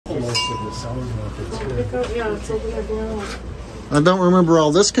I don't remember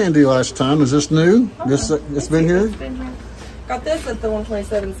all this candy last time. Is this new? It's been here? It's been here. Got this at the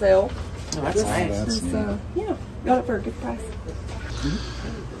 127 sale. Oh, that's nice. Yeah, got it for a good price.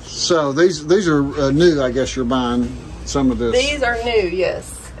 So these are new, I guess you're buying some of this. These are new,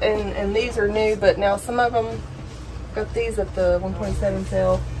 yes. And these are new, but now some of them got these at the 127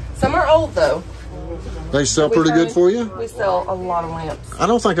 sale. Some are old though. They sell pretty good for you? We sell a lot of lamps. I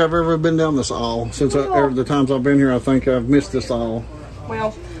don't think I've ever been down this aisle. Since the times I've been here, I think I've missed this aisle.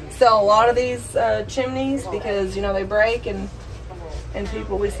 Well, sell a lot of these chimneys because, you know, they break and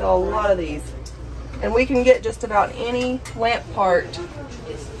people, we sell a lot of these. And we can get just about any lamp part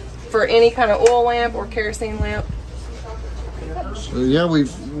for any kind of oil lamp or kerosene lamp. So, yeah,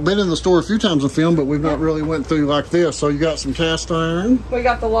 we've been in the store a few times and filmed, but we've not really went through like this. So you got some cast iron. We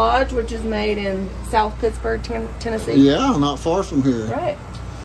got the Lodge, which is made in South Pittsburgh, Tennessee. Yeah, not far from here. Right.